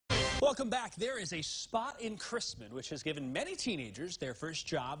Welcome back. There is a spot in Chrisman which has given many teenagers their first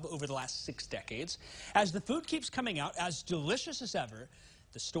job over the last 6 decades. As the food keeps coming out as delicious as ever,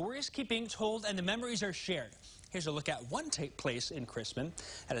 the stories keep being told and the memories are shared. Here's a look at one place in Chrisman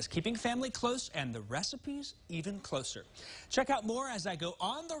that is keeping family close and the recipes even closer. Check out more as I go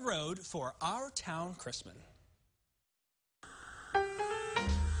on the road for Our Town Chrisman.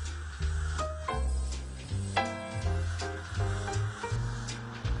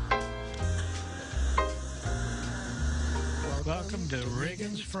 Welcome to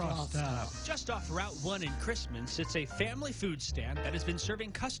Chrisman Frostop. Just off Route 1 in Chrisman sits a family food stand that has been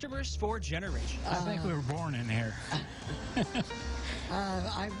serving customers for generations. I think we were born in here.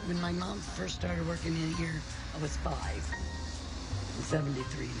 When my mom first started working in here, I was 5. I'm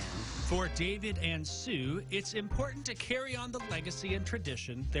 73 now. For David and Sue, it's important to carry on the legacy and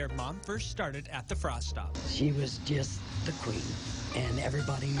tradition their mom first started at the Frostop. She was just the queen, and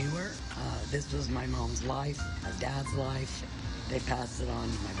everybody knew her. This was my mom's life, my dad's life. They passed it on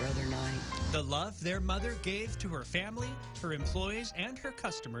to my brother and I. The love their mother gave to her family, her employees, and her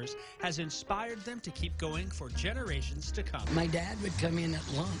customers has inspired them to keep going for generations to come. My dad would come in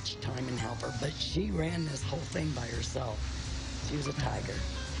at lunchtime and help her, but she ran this whole thing by herself. She was a tiger,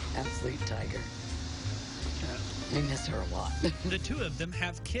 absolute tiger. I miss her a lot. The two of them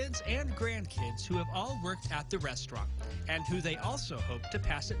have kids and grandkids who have all worked at the restaurant and who they also hope to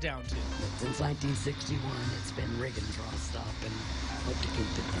pass it down to. Since 1961, it's been Chrisman Frostop, and hope to keep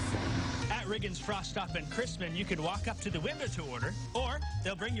it the same. At Chrisman Frostop in Chrisman, you can walk up to the window to order, or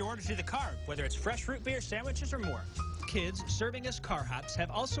they'll bring your order to the car, whether it's fresh root beer, sandwiches, or more. Kids serving as car hops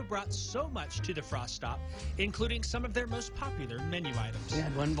have also brought so much to the Frostop, including some of their most popular menu items. We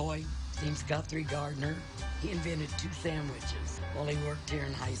had one boy named Guthrie Gardner. He invented 2 sandwiches while he worked here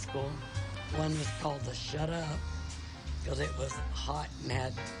in high school. One was called the Shut Up, because it was hot and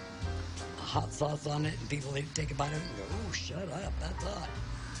had hot sauce on it, and people would take a bite of it and go, "Oh, shut up, that's hot."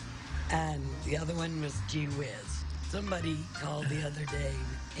 And the other one was Gee Whiz. Somebody called the other day,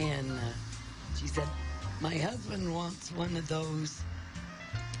 and she said, "My husband wants one of those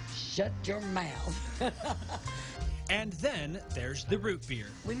shut your mouth." And then there's the root beer.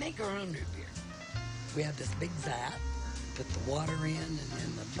 We make our own root beer. We have this big vat, put the water in, and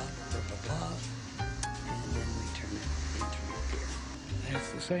then the butter, blah, blah, blah, and then we turn it into root beer.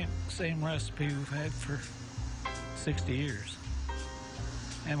 It's the same recipe we've had for 60 years.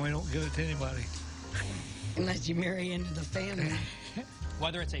 And we don't give it to anybody. Unless you marry into the family.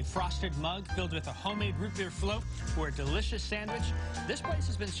 Whether it's a frosted mug filled with a homemade root beer float or a delicious sandwich, this place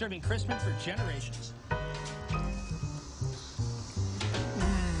has been serving Chrisman for generations.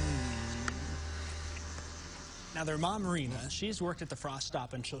 Now, their mom, Marina, she's worked at the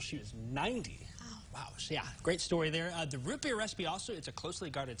Frostop until she was 90. Wow, so yeah, great story there. The root beer recipe also, it's a closely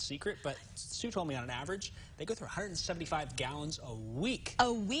guarded secret, but Sue told me on average, they go through 175 gallons a week.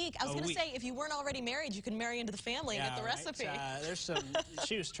 A week? I was going to say, if you weren't already married, you could marry into the family and get the recipe. There's some,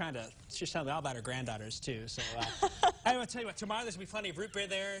 she was telling me all about her granddaughters too. So I will tell you what, tomorrow there's going to be plenty of root beer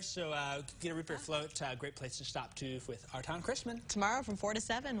there, so get a root beer float. Great place to stop too with Our Town Chrisman. Tomorrow from 4 to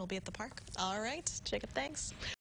 7, we'll be at the park. All right, Jacob, thanks.